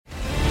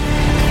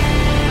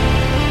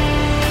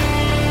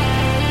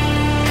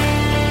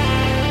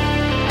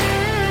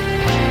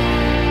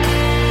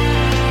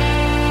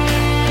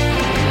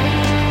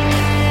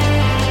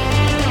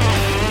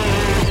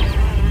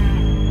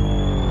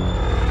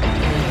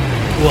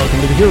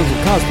Welcome to the Heroes of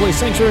Cosplay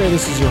Sanctuary.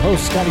 This is your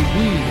host, Scotty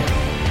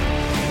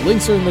B.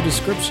 Links are in the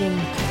description.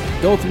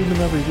 Go through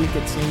them every week,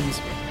 it seems.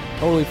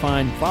 Totally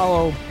fine.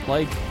 Follow,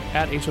 like,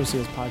 at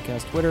HOCS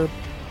Podcast, Twitter.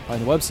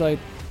 Find the website.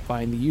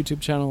 Find the YouTube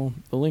channel.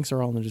 The links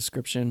are all in the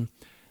description.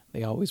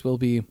 They always will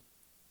be.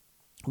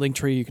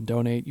 Linktree, you can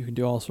donate. You can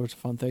do all sorts of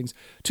fun things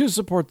to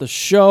support the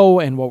show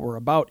and what we're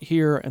about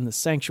here in the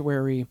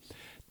Sanctuary.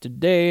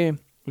 Today,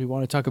 we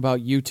want to talk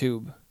about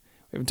YouTube.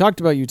 We haven't talked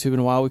about YouTube in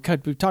a while.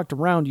 We've talked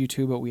around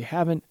YouTube, but we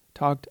haven't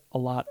talked a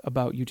lot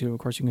about YouTube. Of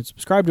course, you can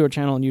subscribe to our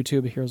channel on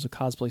YouTube, Heroes of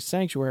Cosplay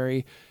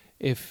Sanctuary,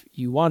 if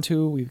you want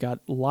to. We've got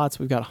lots.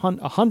 We've got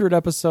 100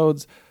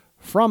 episodes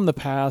from the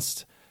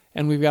past,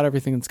 and we've got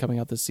everything that's coming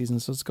out this season,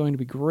 so it's going to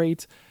be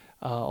great.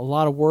 A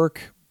lot of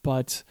work,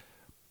 but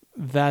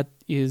that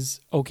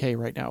is okay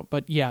right now.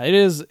 But yeah, it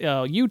is.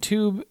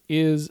 YouTube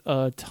is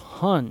a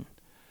ton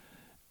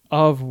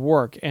of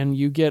work, and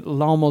you get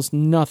almost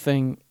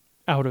nothing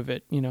out of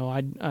it. You know,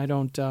 I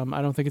don't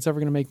think it's ever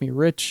going to make me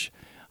rich.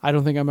 I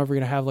don't think I'm ever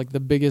going to have like the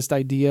biggest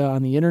idea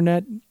on the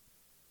internet.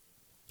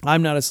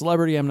 I'm not a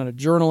celebrity. I'm not a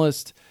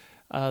journalist.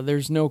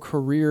 There's no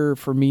career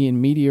for me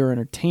in media or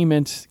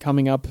entertainment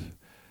coming up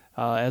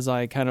as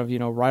I kind of,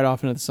 ride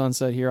off into the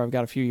sunset here. I've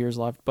got a few years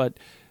left, but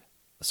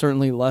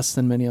certainly less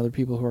than many other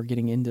people who are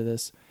getting into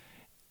this.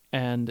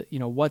 And,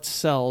 what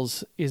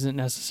sells isn't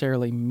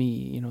necessarily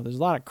me. There's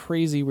a lot of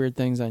crazy, weird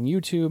things on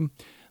YouTube.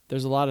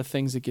 There's a lot of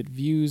things that get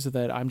views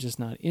that I'm just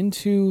not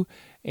into,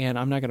 and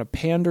I'm not going to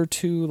pander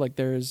to. Like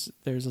there's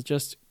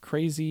just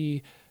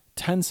crazy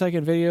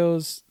 10-second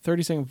videos,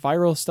 30-second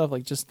viral stuff,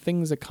 like just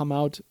things that come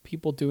out,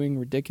 people doing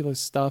ridiculous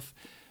stuff,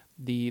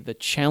 the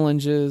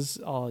challenges,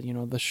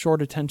 the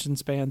short attention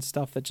span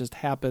stuff that just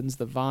happens,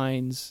 the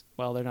vines.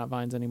 Well, they're not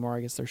vines anymore. I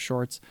guess they're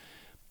shorts.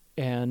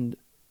 And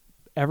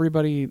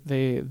everybody,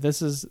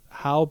 this is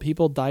how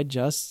people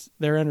digest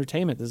their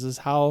entertainment. This is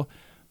how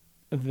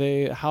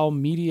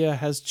media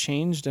has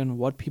changed and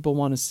what people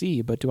want to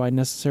see. But do I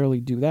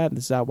necessarily do that?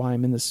 Is that why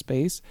I'm in this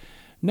space?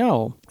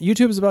 No.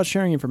 YouTube is about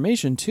sharing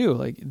information too.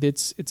 Like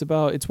it's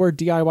where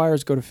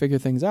DIYers go to figure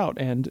things out.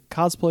 And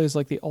cosplay is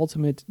like the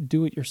ultimate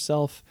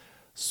do-it-yourself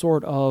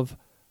sort of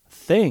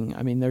thing.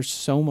 I mean, there's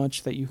so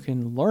much that you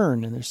can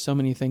learn, and there's so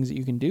many things that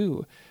you can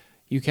do.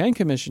 You can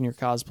commission your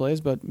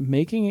cosplays, but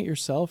making it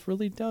yourself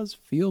really does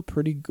feel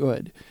pretty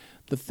good.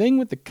 The thing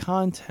with the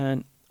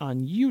content on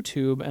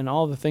YouTube and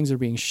all the things that are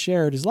being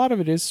shared is a lot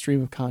of it is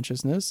stream of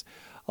consciousness.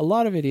 A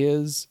lot of it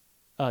is,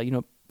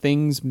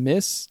 things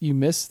you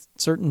miss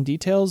certain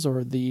details,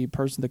 or the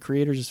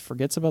creator just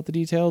forgets about the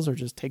details or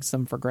just takes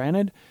them for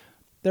granted.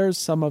 There's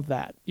some of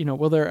that.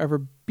 Will there ever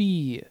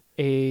be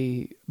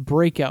a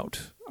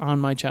breakout on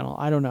my channel?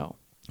 I don't know.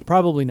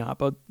 Probably not,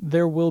 but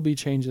there will be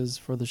changes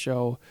for the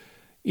show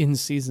in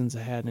seasons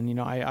ahead. And,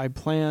 I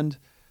planned...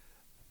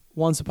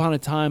 Once upon a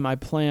time, I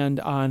planned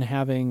on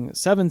having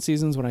 7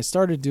 seasons. When I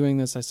started doing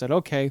this, I said,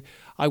 okay,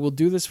 I will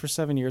do this for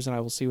 7 years and I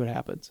will see what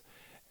happens.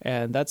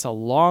 And that's a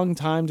long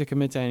time to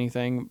commit to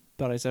anything.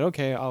 But I said,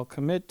 okay, I'll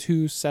commit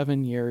to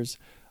 7 years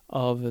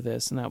of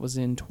this. And that was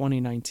in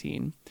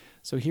 2019.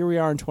 So here we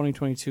are in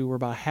 2022. We're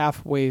about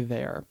halfway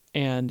there.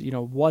 And,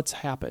 what's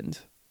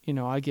happened?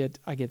 I get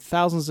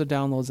thousands of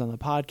downloads on the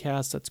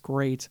podcast. That's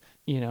great.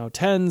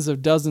 Tens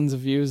of dozens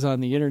of views on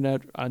the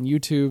internet, on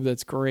YouTube.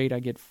 That's great. I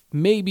get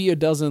maybe a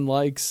dozen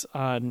likes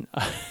on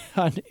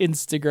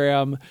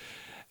Instagram,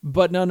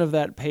 but none of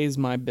that pays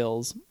my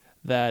bills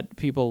that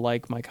people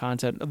like my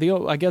content.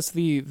 I guess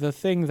the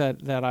thing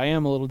that I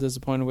am a little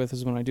disappointed with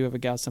is when I do have a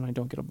guest and I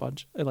don't get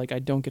I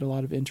don't get a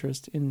lot of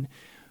interest in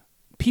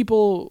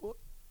people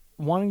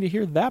wanting to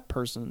hear that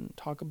person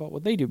talk about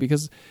what they do,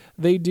 because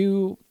they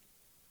do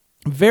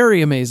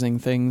very amazing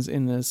things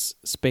in this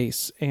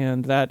space,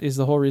 and that is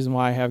the whole reason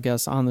why I have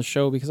guests on the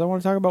show, because I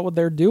want to talk about what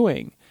they're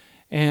doing,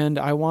 and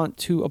I want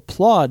to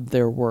applaud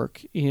their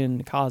work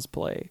in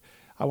cosplay.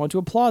 I want to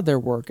applaud their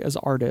work as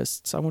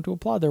artists. I want to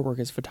applaud their work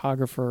as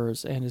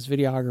photographers and as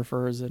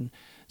videographers, and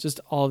just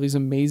all these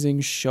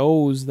amazing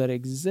shows that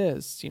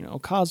exist,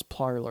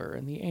 Cosparlor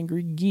and the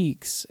Angry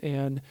Geeks,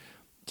 and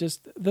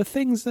just the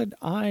things that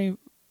I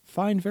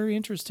find very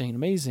interesting and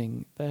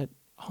amazing, that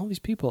all these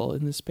people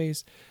in this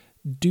space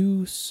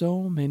do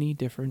so many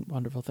different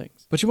wonderful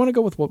things. But you want to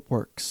go with what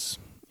works,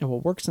 and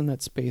what works in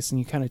that space, and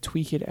you kind of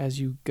tweak it as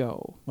you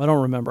go. I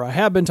don't remember. I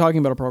have been talking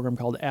about a program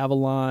called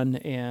Avalon,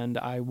 and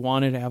I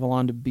wanted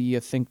Avalon to be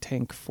a think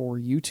tank for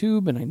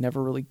YouTube, and I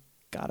never really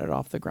got it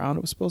off the ground.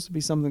 It was supposed to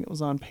be something that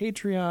was on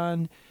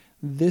Patreon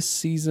this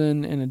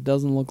season, and it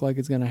doesn't look like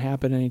it's going to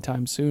happen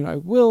anytime soon. I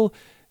will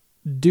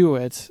do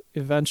it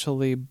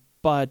eventually,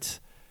 but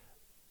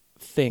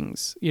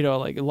things,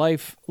 like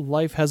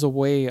life has a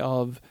way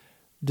of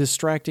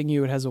distracting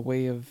you. It has a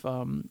way of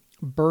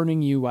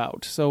burning you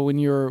out. So when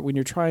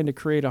you're trying to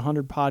create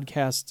 100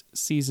 podcast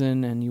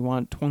season, and you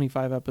want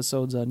 25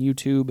 episodes on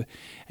YouTube,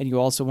 and you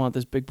also want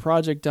this big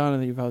project done,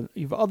 and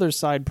you have other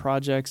side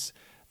projects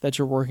that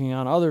you're working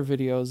on, other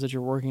videos that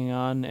you're working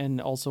on,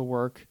 and also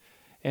work,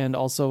 and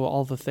also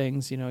all the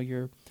things,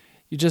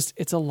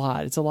 it's a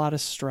lot of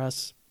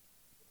stress.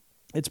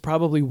 it's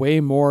probably way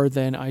more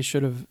than I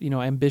should have,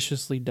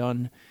 ambitiously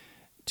done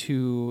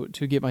to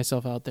get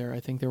myself out there. I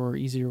think there were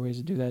easier ways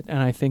to do that. And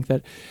I think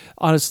that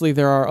honestly,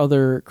 there are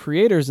other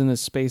creators in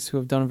this space who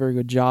have done a very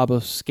good job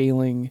of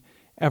scaling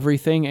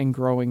everything and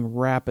growing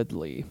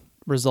rapidly.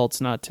 Results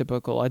not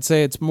typical. I'd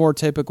say it's more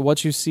typical.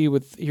 What you see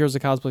with Heroes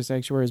of Cosplay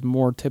Sanctuary is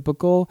more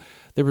typical.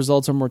 The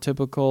results are more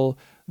typical.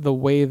 The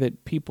way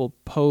that people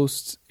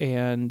post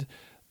and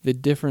the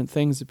different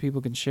things that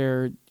people can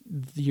share,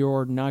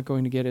 you're not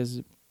going to get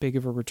as big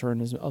of a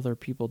return as other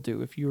people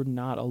do. If you're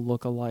not a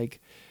lookalike,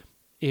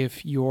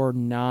 if you're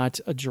not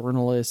a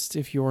journalist,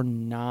 if you're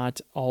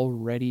not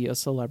already a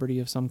celebrity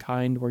of some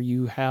kind where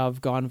you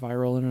have gone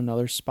viral in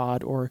another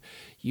spot, or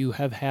you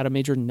have had a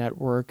major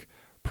network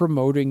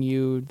promoting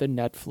you, the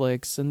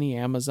Netflix and the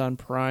Amazon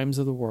Primes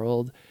of the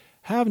world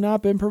have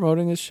not been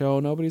promoting this show.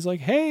 Nobody's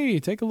like, hey,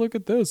 take a look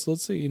at this.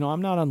 Let's see.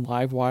 I'm not on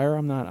Livewire.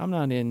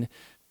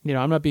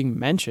 I'm not being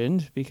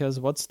mentioned, because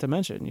what's to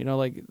mention?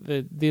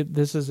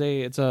 This is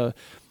it's a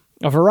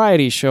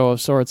variety show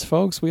of sorts,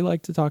 folks. We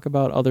like to talk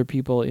about other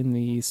people in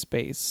the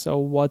space. So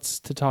what's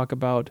to talk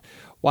about?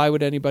 Why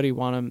would anybody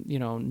want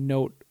to,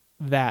 note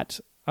that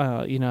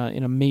in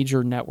a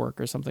major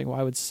network or something?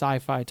 Why would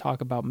Sci-Fi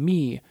talk about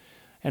me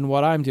and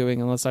what I'm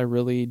doing unless I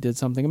really did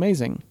something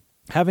amazing?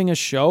 Having a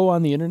show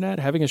on the internet,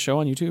 having a show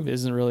on YouTube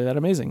isn't really that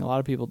amazing. A lot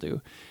of people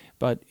do,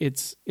 but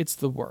it's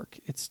the work.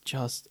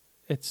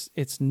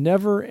 It's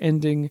never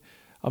ending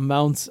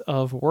amounts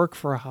of work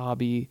for a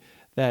hobby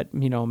that,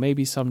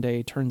 maybe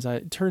someday turns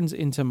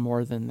into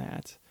more than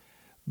that.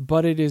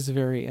 But it is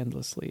very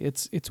endlessly.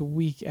 It's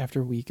week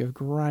after week of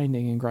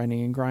grinding and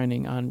grinding and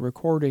grinding on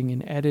recording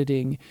and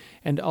editing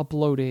and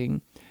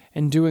uploading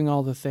and doing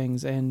all the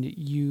things. And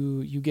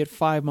you get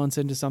 5 months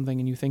into something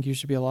and you think you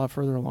should be a lot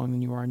further along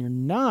than you are, and you're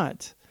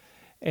not.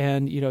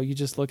 And, you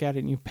just look at it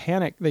and you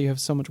panic that you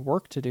have so much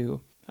work to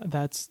do.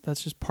 That's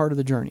just part of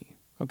the journey.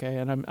 Okay.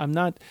 And I'm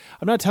not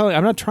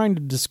trying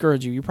to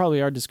discourage you. You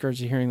probably are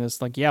discouraged hearing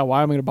this. Like, yeah,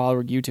 why am I going to bother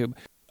with YouTube?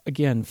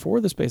 Again,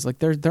 for the space, like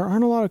there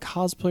aren't a lot of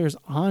cosplayers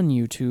on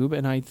YouTube.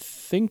 And I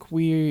think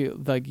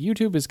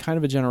YouTube is kind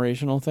of a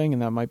generational thing.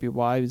 And that might be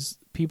why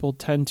people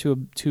tend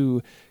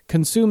to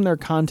consume their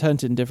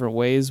content in different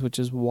ways, which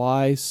is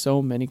why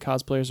so many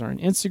cosplayers are on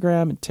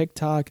Instagram and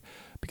TikTok,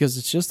 because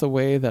it's just the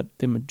way that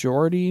the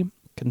majority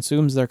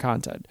consumes their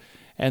content.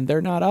 And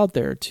they're not out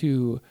there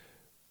to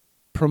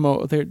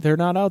promote, they're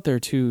not out there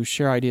to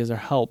share ideas or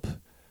help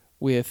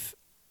with,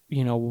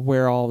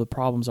 where all the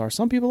problems are.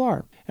 Some people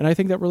are. And I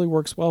think that really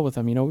works well with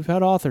them. We've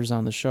had authors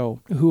on the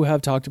show who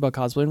have talked about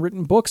cosplay and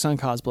written books on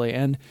cosplay,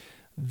 and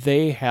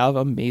they have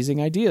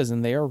amazing ideas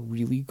and they are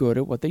really good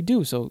at what they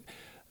do. So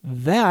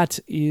that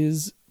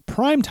is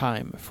prime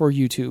time for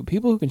YouTube.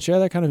 People who can share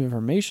that kind of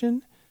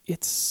information.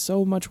 It's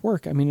so much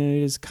work. I mean,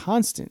 it is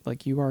constant.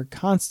 Like, you are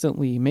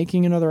constantly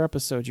making another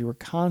episode. You are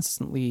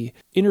constantly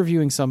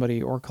interviewing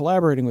somebody or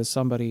collaborating with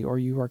somebody, or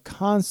you are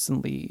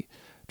constantly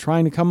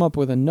trying to come up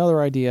with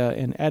another idea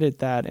and edit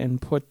that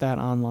and put that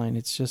online.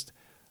 It's just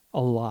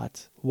a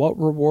lot. What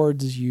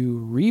rewards you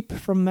reap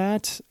from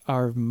that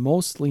are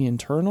mostly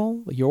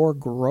internal, your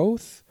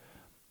growth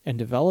and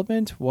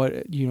development.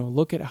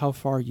 Look at how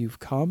far you've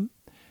come.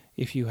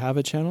 If you have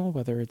a channel,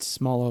 whether it's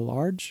small or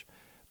large,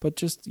 but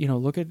just,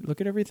 look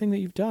at everything that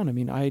you've done. I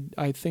mean,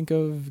 I think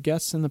of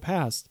guests in the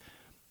past.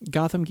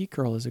 Gotham Geek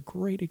Girl is a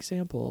great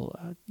example.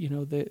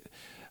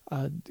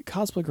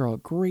 Cosplay Girl,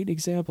 great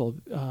example.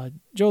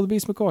 Joe the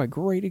Beast McCoy,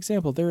 great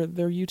example. Their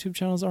YouTube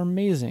channels are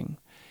amazing,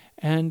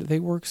 and they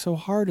work so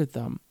hard at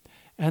them,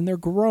 and they're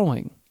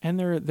growing, and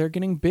they're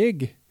getting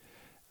big.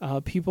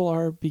 People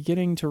are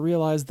beginning to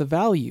realize the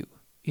value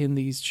in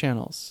these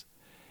channels,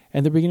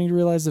 and they're beginning to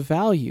realize the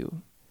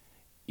value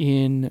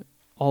in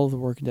all of the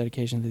work and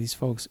dedication that these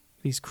folks,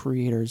 these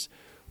creators,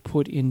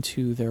 put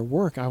into their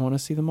work. I want to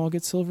see them all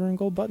get silver and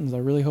gold buttons. I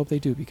really hope they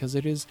do, because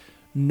it is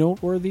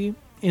noteworthy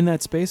in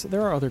that space.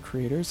 There are other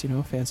creators,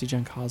 Fancy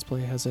Gen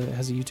Cosplay has a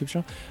YouTube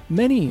channel.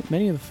 Many of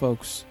the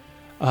folks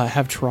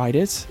have tried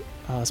it.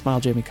 Smile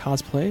Jamie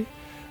Cosplay.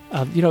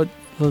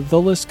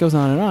 The list goes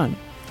on and on.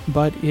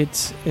 But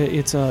it's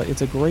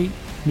a great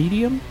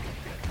medium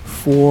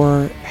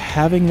for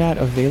having that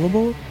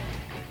available.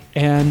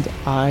 And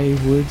I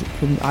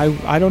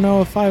don't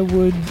know if I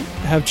would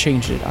have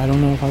changed it. I don't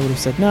know if I would have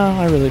said, no,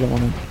 I really don't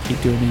want to keep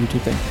doing the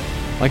YouTube thing.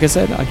 Like I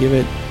said, I'll give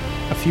it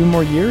a few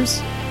more years,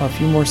 a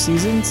few more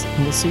seasons,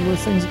 and we'll see where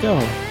things go.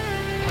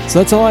 So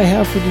that's all I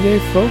have for today,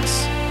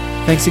 folks.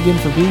 Thanks again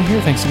for being here.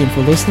 Thanks again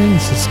for listening.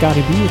 This is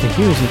Scotty B with the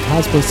Heroes of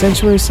Cosplay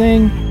Sanctuary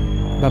saying,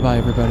 bye-bye,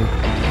 everybody.